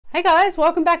Hey guys,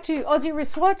 welcome back to Aussie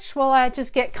Wristwatch while I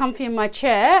just get comfy in my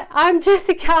chair. I'm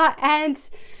Jessica and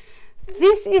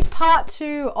this is part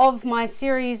 2 of my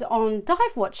series on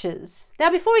dive watches. Now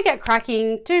before we get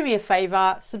cracking, do me a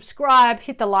favor, subscribe,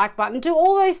 hit the like button, do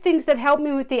all those things that help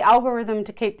me with the algorithm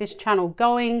to keep this channel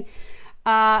going.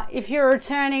 If you're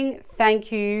returning,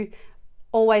 thank you.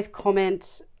 Always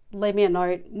comment, leave me a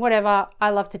note, whatever.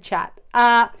 I love to chat.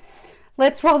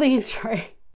 Let's roll the intro.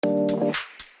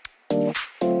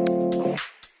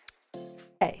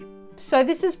 Okay, so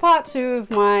this is part 2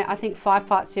 of my, I think,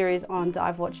 5-part series on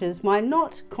dive watches, my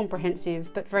not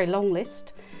comprehensive but very long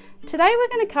list. Today we're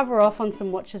going to cover off on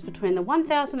some watches between the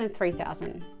 1,000 and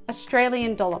 3,000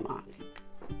 Australian dollar mark.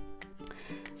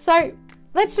 So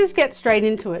let's just get straight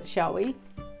into it, shall we?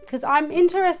 Because I'm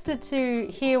interested to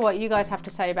hear what you guys have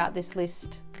to say about this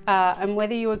list and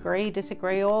whether you agree,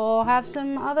 disagree, or have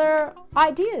some other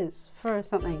ideas for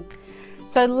something.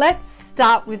 So let's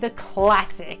start with a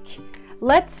classic.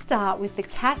 Let's start with the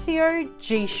Casio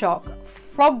G-Shock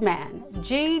Frogman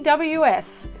GWF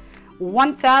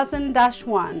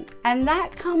 1000-1, and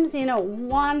that comes in at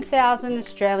 1,000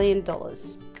 Australian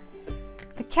dollars.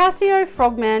 The Casio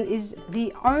Frogman is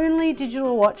the only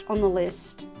digital watch on the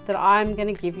list that I'm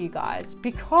going to give you guys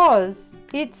because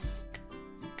it's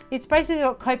basically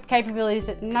got capabilities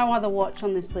that no other watch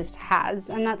on this list has,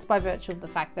 and that's by virtue of the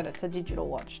fact that it's a digital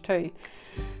watch too.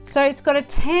 So it's got a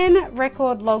 10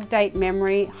 record log date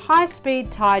memory, high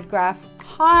speed tide graph,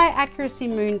 high accuracy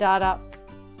moon data,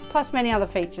 plus many other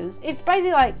features. It's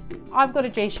basically like, I've got a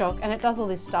G-Shock and it does all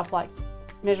this stuff like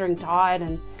measuring tide,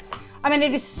 and I mean,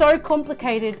 it is so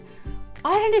complicated.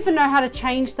 I don't even know how to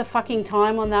change the fucking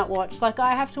time on that watch. Like,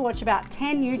 I have to watch about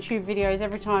 10 YouTube videos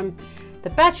every time the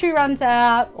battery runs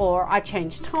out, or I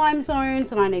change time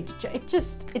zones and I need to,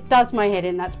 it does my head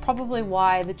in. That's probably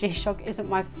why the G-Shock isn't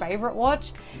my favorite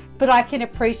watch, but I can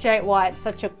appreciate why it's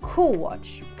such a cool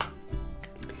watch.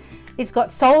 It's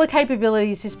got solar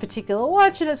capabilities, this particular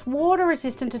watch, and it's water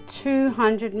resistant to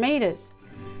 200 meters.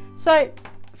 So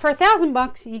for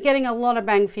 $1,000 you're getting a lot of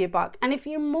bang for your buck, and if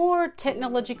you're more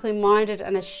technologically minded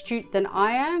and astute than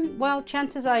I am, well,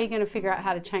 chances are you're going to figure out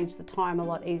how to change the time a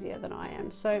lot easier than I am,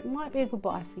 so it might be a good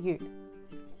buy for you.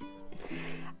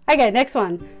 Okay, next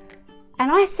one,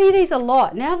 and I see these a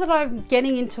lot now that I'm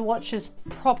getting into watches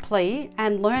properly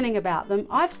and learning about them.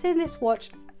 I've seen this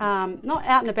watch not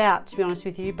out and about, to be honest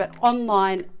with you, but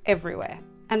online everywhere,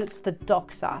 and it's the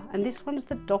Doxa, and this one's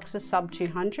the Doxa Sub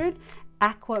 200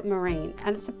 Aquamarine,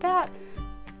 and it's about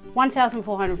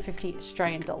 1,450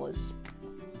 Australian dollars.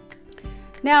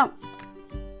 Now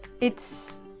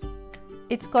it's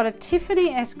got a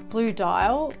Tiffany-esque blue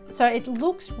dial, so it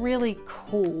looks really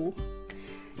cool.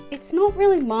 It's not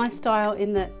really my style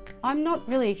in that I'm not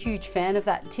really a huge fan of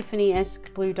that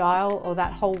Tiffany-esque blue dial or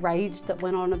that whole rage that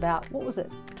went on about, what was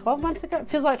it, 12 months ago? It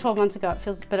feels like 12 months ago. It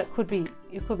feels, but it could be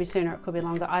sooner, it could be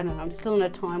longer. I don't know. I'm still in a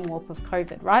time warp of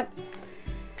COVID, right?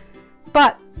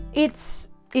 But it's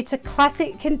a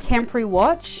classic contemporary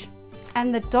watch,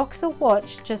 and the Doxa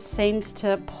watch just seems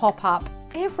to pop up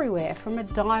everywhere from a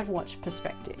dive watch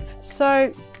perspective. So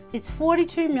it's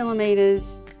 42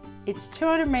 millimeters, it's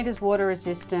 200 meters water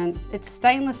resistant, it's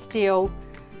stainless steel,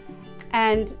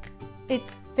 and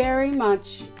it's very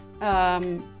much,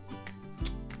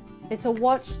 it's a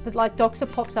watch that, like,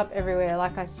 Doxa pops up everywhere,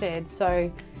 like I said,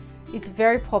 so it's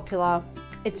very popular.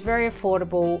 It's very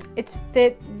affordable.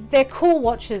 They're cool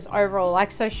watches overall.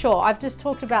 Like, so sure, I've just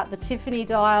talked about the Tiffany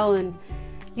dial, and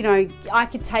you know, I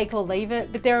could take or leave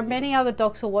it, but there are many other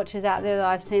Doxa watches out there that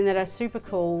I've seen that are super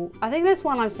cool. I think there's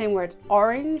one I've seen where it's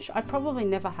orange. I'd probably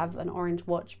never have an orange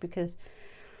watch because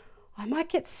I might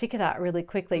get sick of that really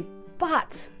quickly,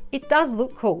 but it does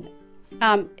look cool.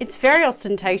 It's very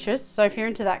ostentatious, so if you're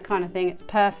into that kind of thing, it's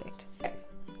perfect.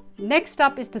 Next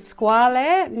up is the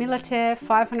Squale Militaire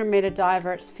 500 meter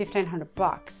diver. It's 1,500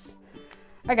 bucks.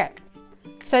 Okay,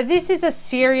 so this is a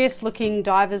serious looking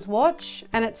diver's watch,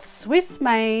 and it's Swiss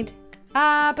made,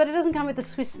 but it doesn't come with the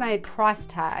Swiss made price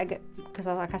tag because,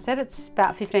 like I said, it's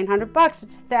about 1,500 bucks.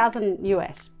 It's 1,000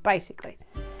 US basically.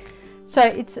 So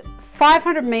it's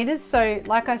 500 meters. So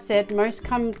like I said, most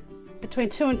come between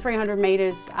 200 and 300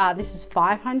 meters. This is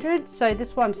 500. So this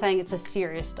is why I'm saying it's a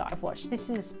serious dive watch. This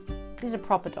is a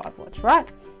proper dive watch, right?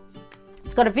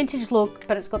 It's got a vintage look,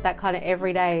 but it's got that kind of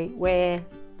everyday wear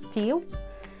feel,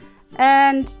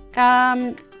 and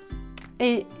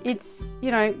it's,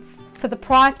 you know, for the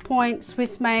price point,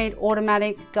 Swiss made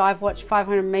automatic dive watch,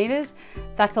 500 meters,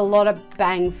 that's a lot of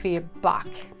bang for your buck.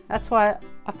 That's why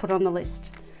I put it on the list.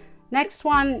 Next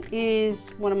one is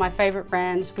one of my favorite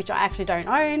brands, which I actually don't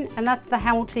own, and that's the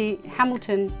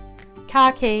Hamilton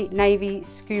Khaki, Navy,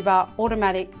 Scuba,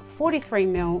 Automatic,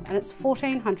 43mm, and it's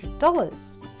 $1,400.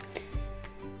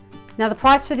 Now the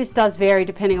price for this does vary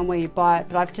depending on where you buy it,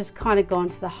 but I've just kind of gone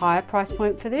to the higher price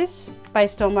point for this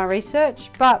based on my research.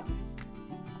 But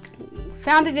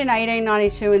founded in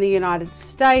 1892 in the United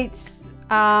States,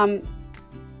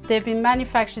 they've been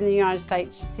manufactured in the United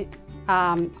States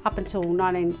up until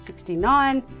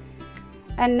 1969,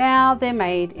 and now they're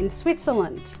made in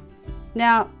Switzerland.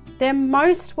 Now they're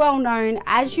most well known,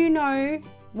 as you know,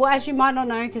 well, as you might not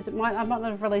know, because I might not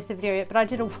have released the video yet, but I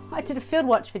did a field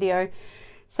watch video.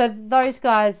 So those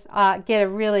guys get a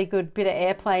really good bit of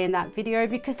airplay in that video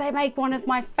because they make one of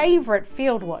my favorite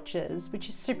field watches, which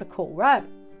is super cool, right?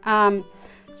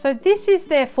 So this is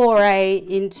their foray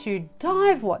into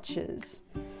dive watches.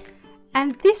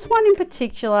 And this one in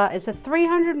particular is a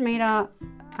 300-meter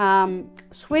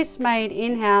Swiss-made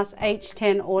in-house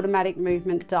H10 automatic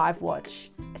movement dive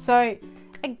watch. So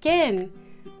again,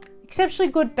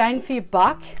 exceptionally good bang for your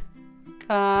buck.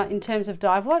 In terms of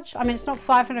dive watch. I mean, it's not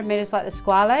 500 meters like the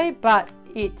Squale, but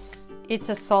it's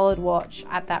a solid watch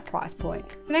at that price point.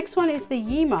 The next one is the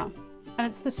Yema, and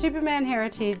it's the Superman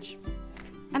Heritage,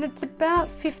 and it's about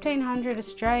 1,500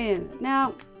 Australian.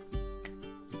 Now,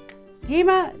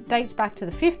 Yema dates back to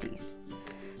the 50s,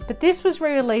 but this was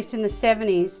re-released in the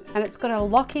 70s, and it's got a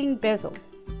locking bezel,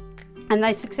 and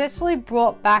they successfully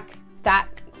brought back that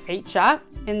feature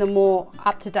in the more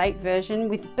up-to-date version,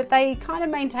 but they kind of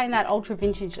maintain that ultra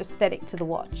vintage aesthetic to the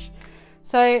watch.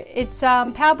 So it's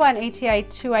powered by an ETA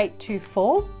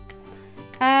 2824,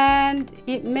 and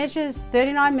it measures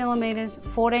 39mm,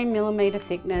 14mm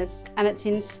thickness, and it's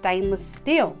in stainless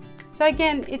steel. So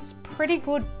again, it's pretty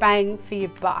good bang for your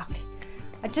buck.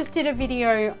 I just did a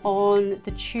video on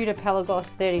the Tudor Pelagos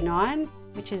 39,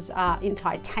 which is in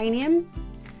titanium,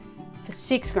 for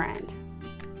 $6,000.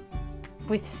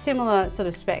 With similar sort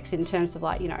of specs in terms of,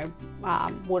 like, you know,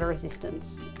 water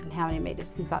resistance and how many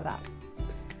meters, things like that.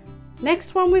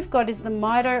 Next one we've got is the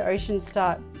Mido Ocean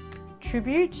Star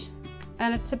Tribute,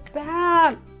 and it's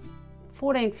about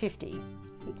 $1,450,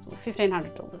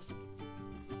 $1,500.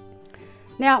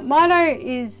 Now Mido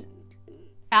is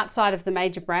outside of the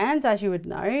major brands, as you would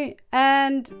know,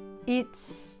 and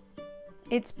it's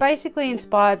basically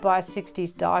inspired by a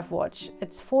 60s dive watch.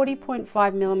 It's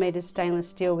 40.5mm stainless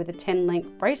steel with a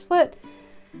 10-link bracelet,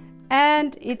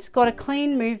 and it's got a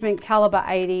clean movement caliber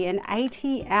 80 and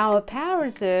 80-hour power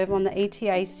reserve on the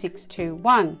ETA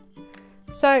 621.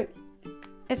 So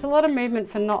it's a lot of movement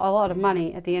for not a lot of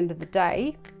money at the end of the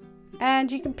day,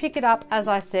 and you can pick it up, as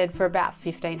I said, for about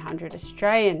 1,500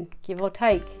 Australian, give or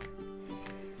take.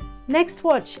 Next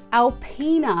watch,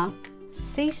 Alpina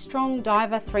Sea Strong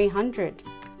Diver 300,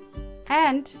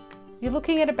 and you're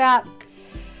looking at about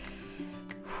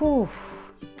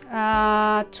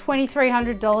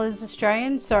 $2,300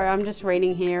 Australian. Sorry, I'm just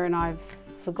reading here and I've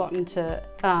forgotten to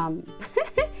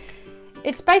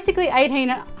it's basically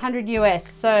 1,800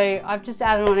 US, so I've just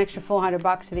added on an extra 400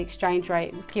 bucks for the exchange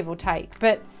rate, give or take,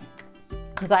 but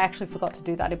because I actually forgot to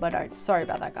do that in my notes. Sorry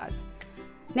about that, guys.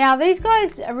 Now, these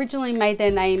guys originally made their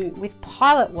name with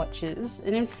pilot watches,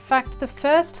 and in fact, the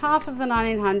first half of the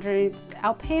 1900s,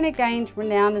 Alpina gained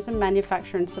renown as a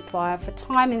manufacturer and supplier for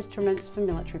time instruments for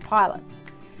military pilots.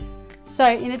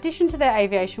 So, in addition to their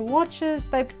aviation watches,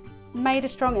 they made a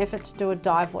strong effort to do a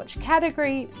dive watch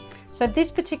category. So,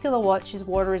 this particular watch is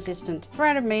water resistant to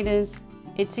 300 meters.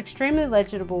 It's extremely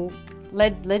legible.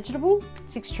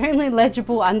 It's extremely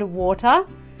legible underwater,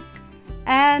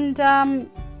 and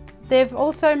they've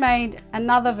also made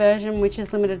another version which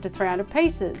is limited to 300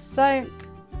 pieces. So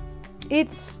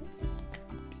it's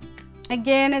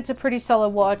a pretty solid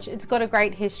watch. It's got a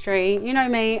great history. You know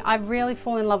me, I really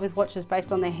fall in love with watches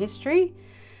based on their history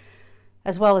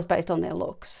as well as based on their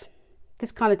looks.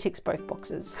 This kind of ticks both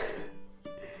boxes.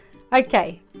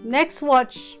 Okay, next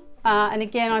watch, and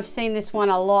again, I've seen this one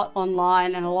a lot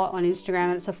online and a lot on Instagram,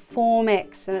 and it's a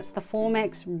Formex, and it's the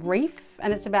Formex Reef,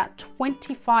 and it's about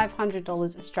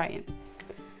 $2,500 Australian.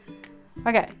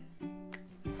 Okay,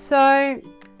 so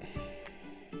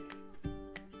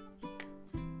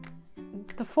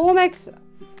the Formex,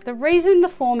 the reason the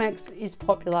Formex is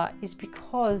popular is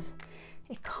because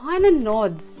it kind of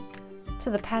nods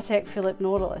to the Patek Philippe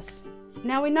Nautilus.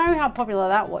 Now, we know how popular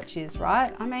that watch is,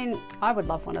 right? I mean, I would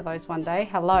love one of those one day,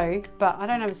 hello, but I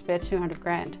don't have a spare 200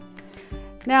 grand.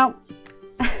 Now,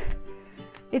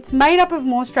 it's made up of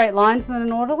more straight lines than a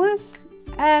Nautilus,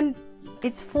 and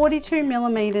it's 42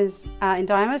 millimeters in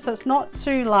diameter, so it's not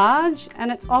too large,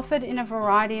 and it's offered in a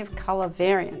variety of color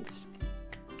variants.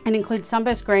 It includes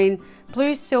sunburst green,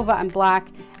 blue, silver, and black,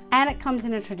 and it comes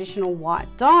in a traditional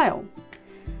white dial.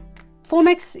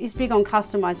 Formex is big on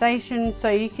customization, so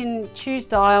you can choose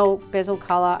dial, bezel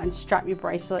color, and strap your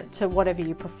bracelet to whatever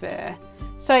you prefer.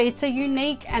 So it's a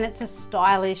unique and it's a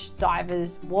stylish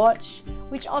diver's watch,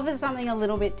 which offers something a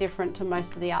little bit different to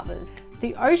most of the others.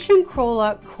 The Ocean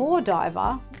Crawler Core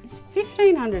Diver is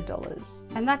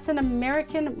 $1,500, and that's an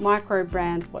American micro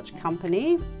brand watch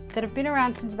company that have been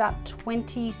around since about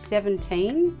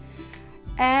 2017.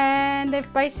 And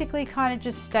they've basically kind of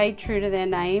just stayed true to their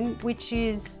name, which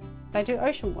is they do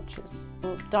ocean watches,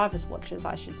 or divers watches,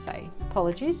 I should say.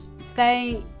 Apologies.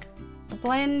 They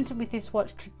blend with this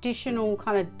watch traditional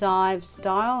kind of dive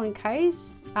style and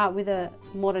case with a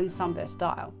modern sunburst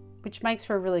dial, which makes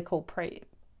for a really cool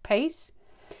piece.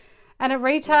 And it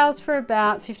retails for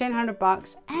about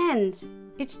 $1,500,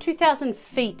 and it's 2,000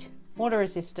 feet water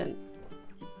resistant.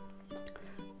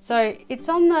 So it's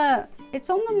on the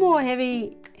more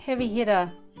heavy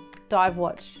hitter dive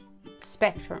watch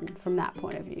spectrum from that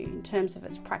point of view in terms of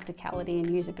its practicality and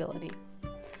usability.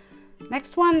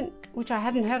 Next one, which I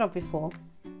hadn't heard of before,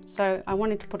 so I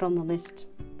wanted to put on the list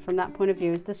from that point of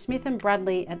view, is the Smith &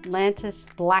 Bradley Atlantis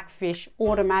Blackfish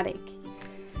Automatic.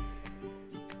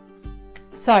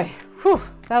 So,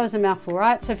 that was a mouthful,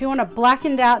 right? So if you want a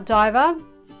blackened out diver,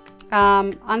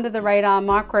 under the radar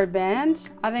micro band,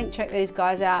 I think check these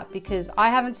guys out because I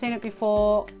haven't seen it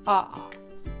before.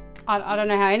 I don't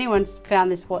know how anyone's found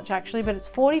this watch actually, but it's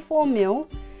 44 mil.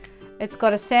 It's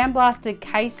got a sandblasted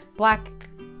case, black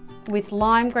with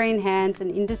lime green hands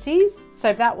and indices,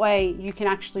 so that way you can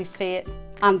actually see it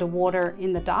underwater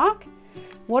in the dark.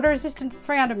 Water resistant for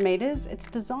 300 meters. It's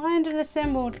designed and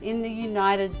assembled in the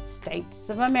United States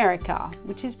of America,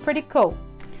 which is pretty cool.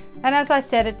 And as I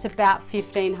said, it's about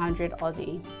 1,500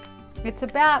 Aussie. It's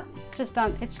about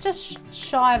it's just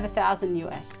shy of 1,000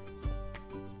 US.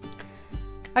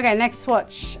 Okay, next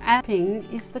watch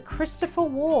is the Christopher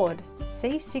Ward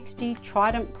C60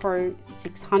 Trident Pro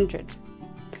 600.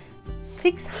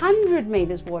 600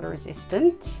 meters water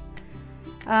resistant.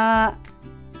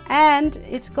 And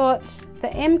it's got the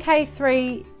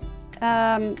MK3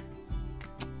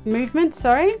 movement,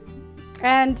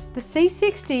 and the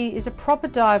C60 is a proper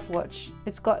dive watch.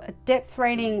 It's got a depth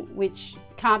rating which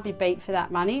can't be beat for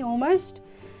that money almost.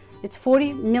 It's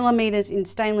 40 millimeters in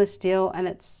stainless steel, and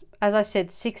it's, as I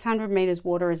said, 600 meters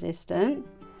water resistant.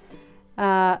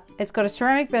 It's got a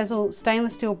ceramic bezel,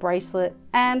 stainless steel bracelet,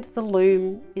 and the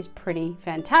lume is pretty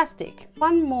fantastic.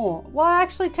 One more. Well,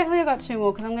 actually, technically I got two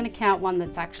more because I'm going to count one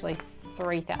that's actually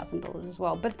 $3,000 as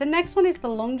well. But the next one is the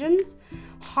Longines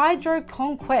Hydro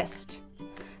Conquest.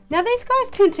 Now these guys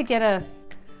tend to get I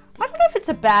don't know if it's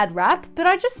a bad rap, but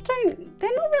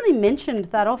they're not really mentioned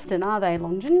that often, are they?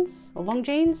 Longines or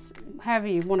Longines, however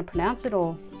you want to pronounce it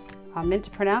or are meant to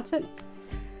pronounce it.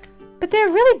 But they're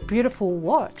a really beautiful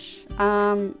watch.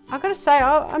 I've got to say,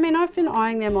 I mean, I've been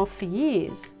eyeing them off for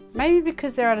years. Maybe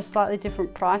because they're at a slightly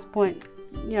different price point,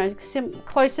 you know,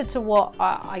 closer to what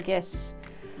I guess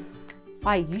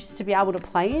I used to be able to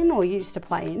play in or used to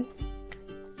play in.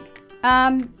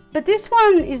 But this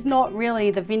one is not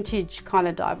really the vintage kind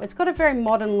of dive. It's got a very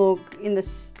modern look in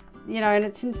this, you know, and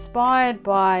it's inspired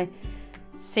by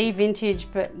sea vintage,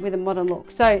 but with a modern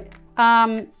look. So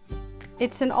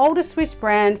it's an older Swiss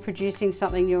brand producing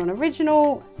something new and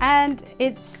original, and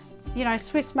it's, you know,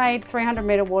 Swiss made, 300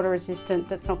 meter water resistant.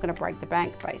 That's not going to break the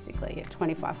bank basically at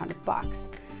 $2,500.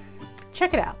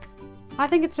 Check it out. I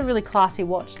think it's a really classy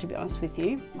watch, to be honest with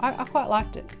you. I quite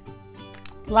liked it.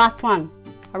 Last one.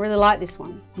 I really like this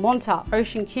one. Monta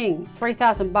Ocean King,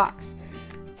 $3,000.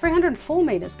 304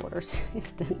 meters water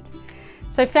resistant.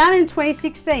 So founded in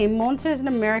 2016, Monta is an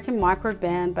American micro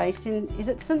band based in, is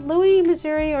it St. Louis,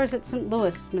 Missouri, or is it St.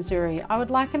 Louis, Missouri? I would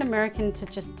like an American to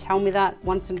just tell me that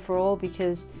once and for all,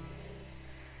 because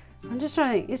I'm just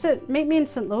trying to think, is it meet me in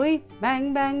St. Louis?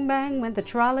 Bang, bang, bang went the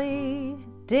trolley.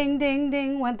 Ding, ding,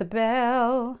 ding went the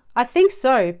bell. I think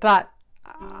so, but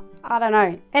I don't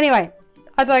know. Anyway,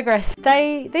 I digress.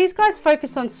 These guys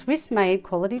focus on Swiss-made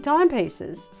quality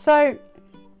timepieces. So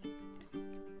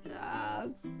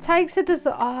takes a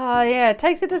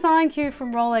design cue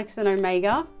from Rolex and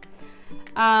Omega,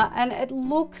 and it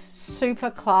looks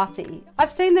super classy.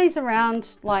 I've seen these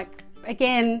around, like,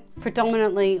 again,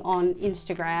 predominantly on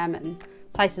Instagram and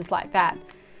places like that.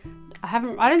 I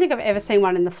don't think I've ever seen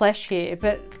one in the flesh here,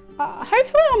 but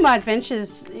hopefully on my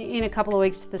adventures in a couple of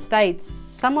weeks to the States,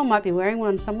 someone might be wearing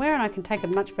one somewhere and I can take a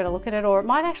much better look at it, or it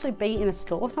might actually be in a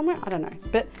store somewhere, I don't know.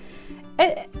 But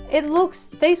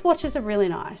these watches are really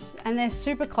nice and they're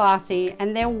super classy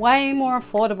and they're way more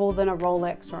affordable than a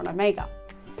Rolex or an Omega.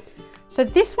 So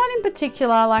this one in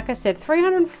particular, like I said,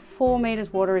 304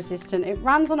 meters water resistant. It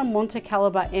runs on a Monta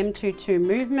caliber M22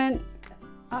 movement.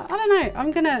 I don't know,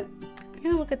 I'm gonna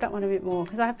look at that one a bit more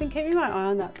because I've been keeping my eye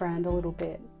on that brand a little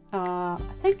bit. I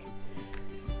think,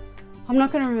 I'm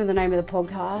not going to remember the name of the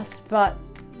podcast, but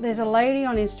there's a lady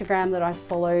on Instagram that I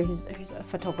follow who's a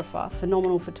photographer,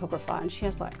 phenomenal photographer, and she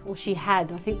has like, well, she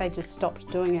had, I think they just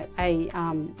stopped doing it, a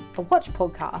watch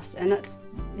podcast, and it's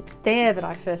there that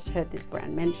I first heard this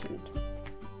brand mentioned.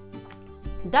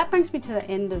 That brings me to the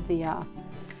end of the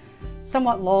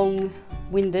somewhat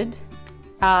long-winded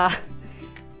 $1,000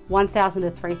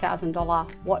 to $3,000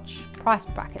 watch price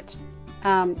bracket.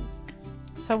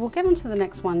 So we'll get on to the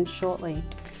next one shortly.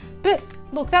 But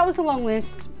look, that was a long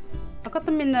list. I've got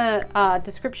them in the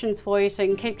descriptions for you so you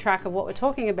can keep track of what we're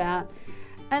talking about.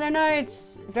 And I know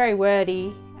it's very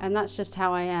wordy, and that's just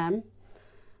how I am.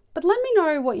 But let me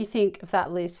know what you think of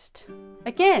that list.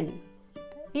 Again,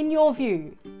 in your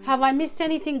view, have I missed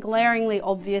anything glaringly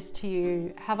obvious to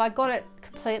you? Have I got it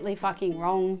completely fucking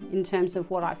wrong in terms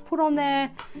of what I've put on there?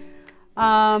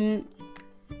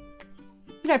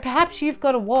 You know, perhaps you've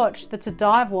got a watch that's a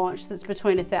dive watch that's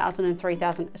between 1,000 and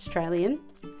 3,000 Australian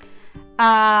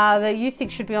that you think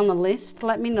should be on the list.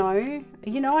 Let me know.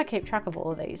 You know, I keep track of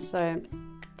all of these. So,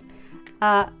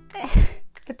 but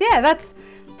yeah,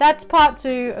 that's part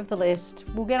 2 of the list.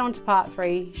 We'll get on to part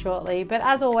 3 shortly. But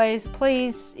as always,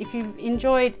 please, if you've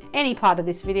enjoyed any part of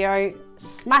this video,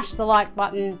 smash the like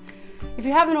button. If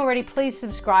you haven't already, please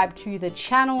subscribe to the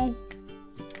channel.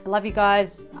 I love you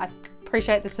guys. I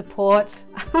appreciate the support.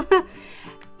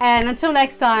 And until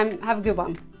next time, have a good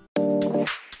one.